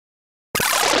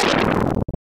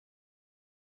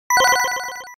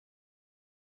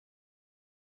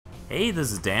Hey,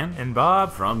 this is Dan And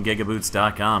Bob from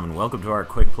GigaBoots.com, and welcome to our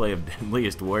quick play of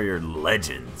Deadliest Warrior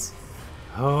Legends.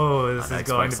 Oh, this on is Xbox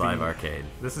going to be Live Arcade.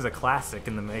 This is a classic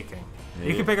in the making. You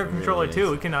It can pick up a controller really too.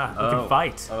 is. We can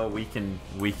fight. Oh, we can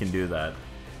do that.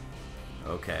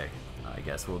 Okay, I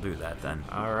guess we'll do that then.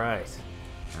 All right.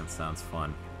 That sounds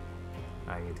fun.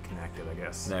 I need to connect it, I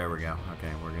guess. There we go.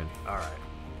 Okay, we're good. All right.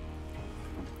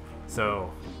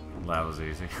 So That was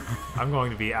easy. I'm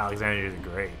going to be Alexander the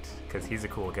Great because he's a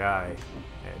cool guy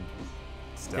and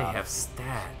stuff. They have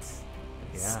stats.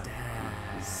 Yeah.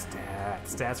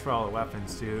 Stats. Stats for all the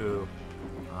weapons too.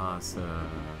 Awesome.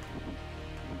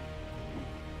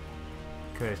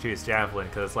 Couldn't choose javelin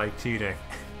because it's like cheating.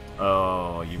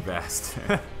 Oh, you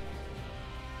bastard.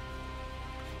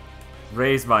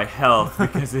 Raise my health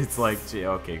because it's like...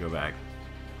 Okay, go back.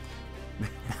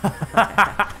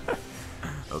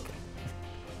 Okay.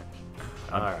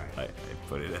 Alright. I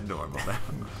put it at normal now.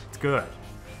 It's good.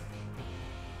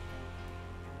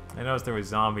 I noticed there was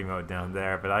zombie mode down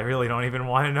there, but I really don't even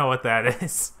want to know what that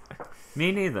is.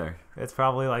 Me neither. It's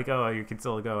probably like, oh, you can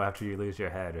still go after you lose your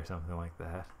head or something like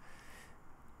that.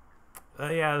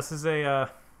 Yeah, this is a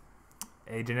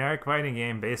generic fighting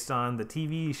game based on the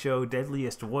TV show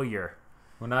Deadliest Warrior.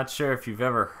 We're not sure if you've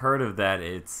ever heard of that.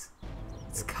 It's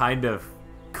kind of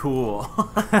cool.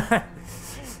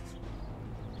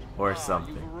 Or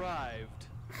something. You've arrived.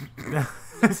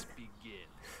 Let's begin.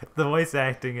 The voice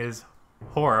acting is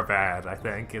horror bad, I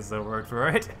think, is the word for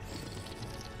it.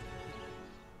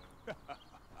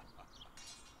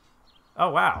 Oh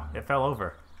wow, it fell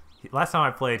over. Last time I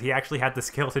played, he actually had the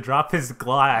skill to drop his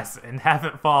glass and have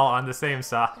it fall on the same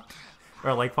side.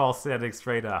 Or like fall standing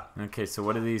straight up. Okay, so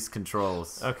what are these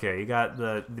controls? Okay, you got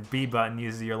the B button,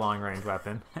 uses your long range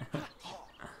weapon.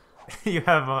 You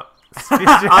have a spear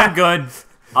I'm good.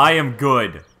 I am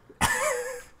good.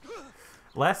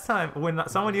 Last time, when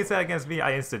someone used that against me,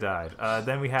 I insta-died.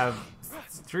 Then we have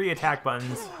 3 attack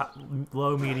buttons,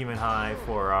 low, medium, and high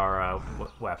for our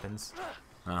weapons.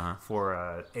 Uh-huh.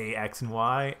 For A, X, and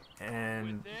Y,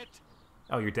 and...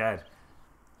 Oh, you're dead.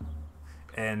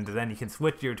 And then you can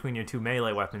switch between your 2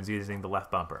 melee weapons using the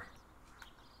left bumper.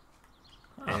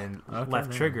 Oh, And okay, left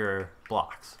maybe. trigger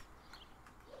blocks.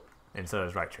 And so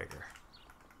does right trigger.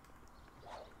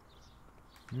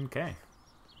 Okay.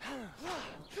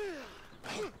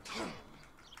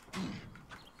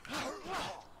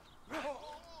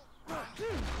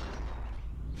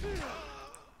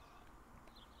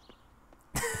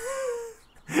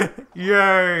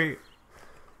 Yay!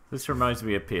 This reminds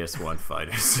me of PS1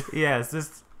 fighters. Yes,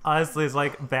 this honestly is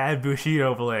like bad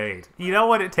Bushido blade. You know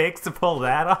what it takes to pull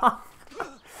that off?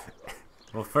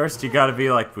 Well, first you gotta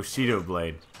be like Bushido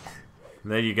Blade.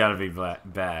 Then you gotta be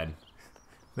bad.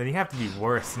 Then you have to be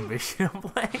worse than Bushido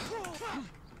blade.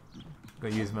 I'm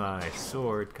gonna use my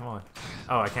sword. Come on.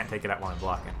 Oh, I can't take it out while I'm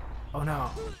blocking. Oh no.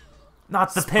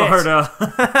 Not the pit!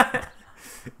 Sparta!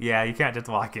 Yeah, you can't just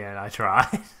walk in. I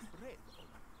tried.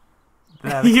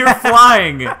 You're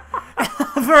flying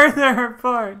further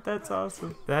apart. That's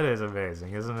awesome. That is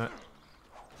amazing, isn't it?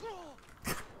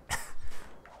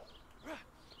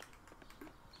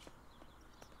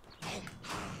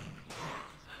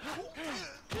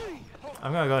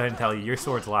 I'm gonna go ahead and tell you, your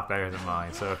sword's a lot better than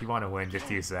mine, so if you want to win, just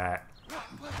use that.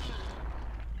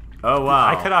 Oh wow.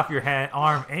 I cut off your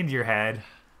arm and your head.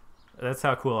 That's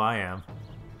how cool I am.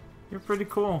 You're pretty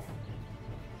cool.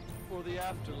 For the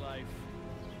afterlife.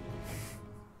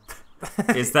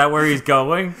 Is that where he's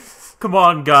going? Come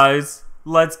on, guys.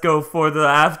 Let's go for the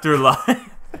afterlife.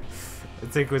 I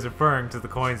think it was referring to the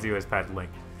coins he was peddling.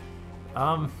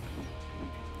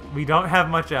 We don't have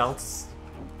much else.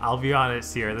 I'll be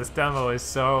honest here, this demo is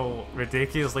so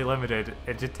ridiculously limited,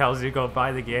 it just tells you to go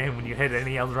buy the game when you hit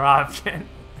any other option.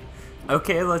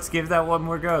 Okay, let's give that one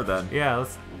more go then. Yeah,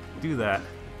 let's do that.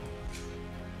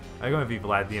 I'm going to be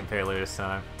Vlad the Impaler this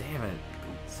time. Damn it.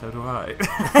 So do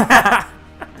I.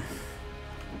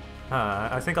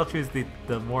 I think I'll choose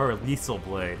the more lethal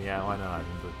blade. Yeah, why not?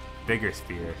 The bigger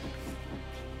spear.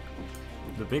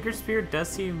 The bigger spear does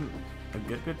seem a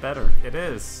good bit better. It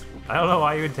is. I don't know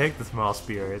why you would take the small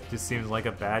spear. It just seems like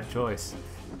a bad choice.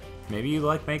 Maybe you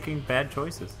like making bad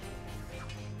choices.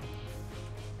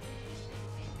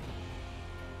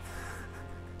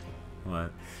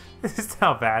 What? This is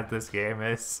how bad this game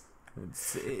is.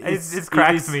 It It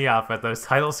cracks is- me up at those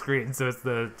title screens, so it's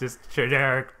the just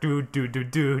generic do do do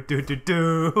do do do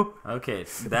do. Okay,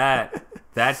 that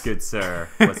good sir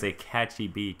was a catchy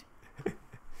beat.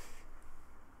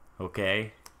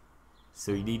 Okay,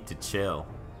 so you need to chill.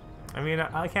 I mean,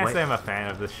 I can't Wait. say I'm a fan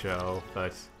of this show,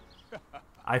 but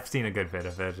I've seen a good bit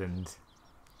of it, and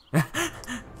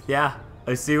Yeah,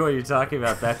 I see what you're talking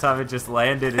about. That time it just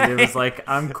landed and it was like,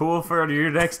 I'm cool for your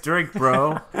next drink,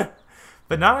 bro.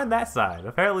 But not on that side.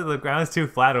 Apparently the ground's too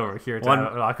flat over here to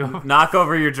knock over. Knock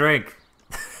over your drink.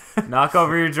 Knock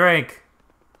over your drink.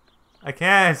 I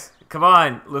can't. Come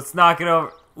on, let's knock it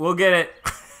over. We'll get it.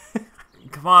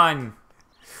 Come on.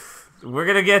 We're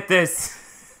gonna get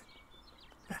this.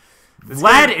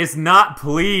 Vlad is not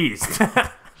pleased.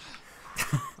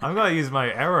 I'm gonna use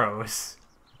my arrows.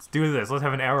 Let's do this. Let's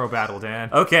have an arrow battle, Dan.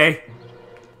 Okay.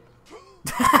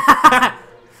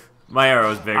 My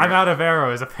arrow's bigger. I'm out of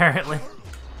arrows, apparently.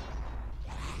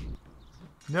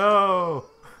 No.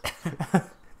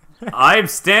 I'm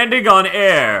standing on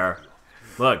air.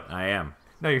 Look, I am.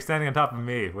 No, you're standing on top of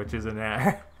me, which is an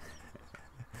air.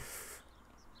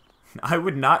 I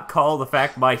would not call the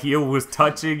fact my heel was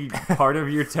touching part of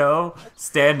your toe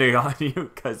standing on you,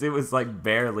 because it was like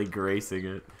barely gracing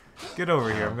it. Get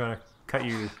over here. I'm gonna cut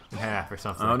you in half or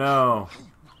something. Oh no.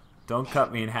 Don't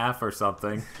cut me in half or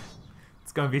something.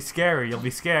 It's gonna be scary. You'll be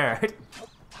scared.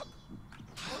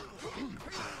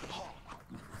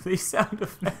 These sound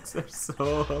effects are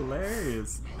so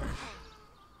hilarious.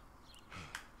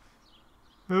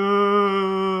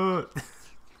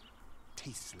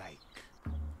 Tastes like.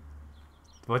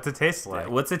 What's it taste like?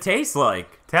 What's it taste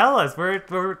like? Tell us.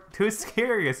 We're too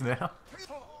serious now.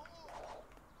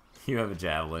 You have a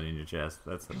javelin in your chest.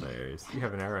 That's hilarious. You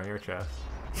have an arrow in your chest.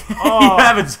 You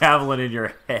have a javelin in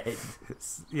your head.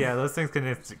 Yeah, those things can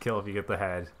instant kill if you get the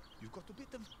head. You've got a bit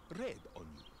of red on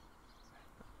you.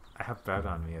 I have blood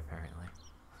on me, apparently.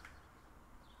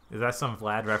 Is that some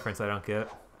Vlad reference I don't get?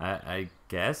 I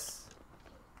guess.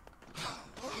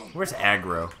 Where's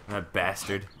Aggro? That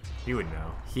bastard. He would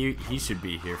know. He should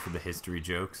be here for the history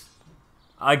jokes.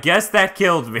 I guess that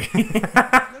killed me.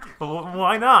 Well,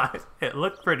 why not? It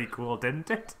looked pretty cool, didn't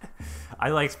it? I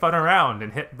like spun around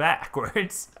and hit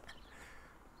backwards.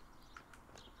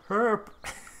 Herp.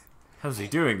 How's he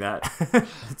doing that?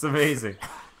 It's amazing.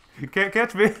 You can't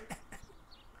catch me.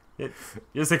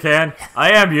 Yes, I can.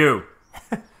 I am you.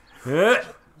 Damn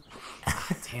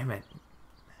it.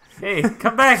 Hey,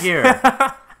 come back here.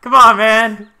 Come on,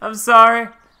 man. I'm sorry.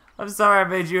 I'm sorry I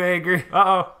made you angry.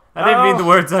 Uh-oh. I didn't mean the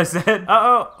words I said.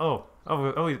 Uh-oh.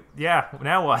 Oh, yeah.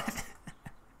 Now what?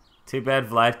 Too bad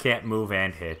Vlad can't move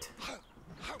and hit.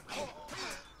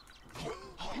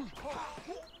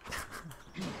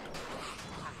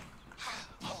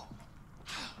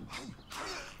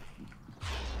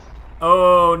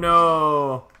 Oh,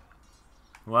 no.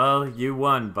 Well, you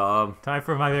won, Bob. Time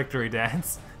for my victory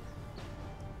dance.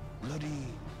 Bloody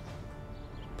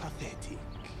pathetic.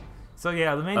 So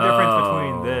yeah, the main difference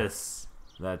between this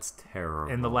That's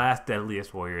terrible. and the last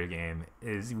Deadliest Warrior game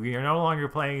is we are no longer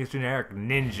playing as generic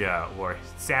ninja or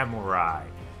samurai.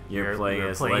 You're playing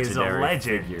as a legendary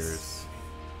legend. figures.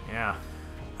 Yeah.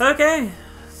 Okay,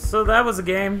 so that was a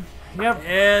game. Yep.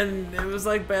 And it was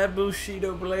like Bad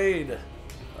Bushido Blade.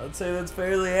 I'd say that's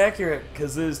fairly accurate,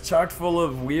 because it's chock full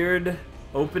of weird,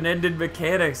 open-ended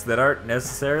mechanics that aren't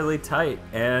necessarily tight,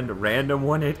 and random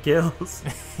one-hit kills.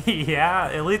 Yeah,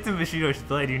 at least in Bushido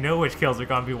Blade, you know which kills are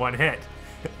gonna be one hit.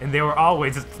 And they were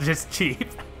always just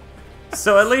cheap.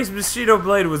 So at least Bushido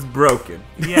Blade was broken.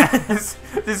 Yes.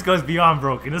 This goes beyond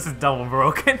broken. This is double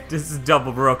broken. This is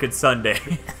Double Broken Sunday.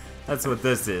 That's what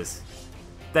this is.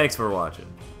 Thanks for watching.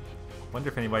 Wonder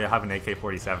if anybody will have an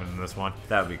AK-47 in this one.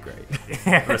 That would be great.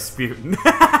 Yes. Rasputin.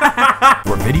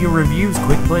 For video reviews,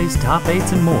 quick plays, top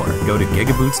 8s, and more, go to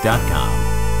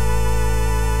GigaBoots.com.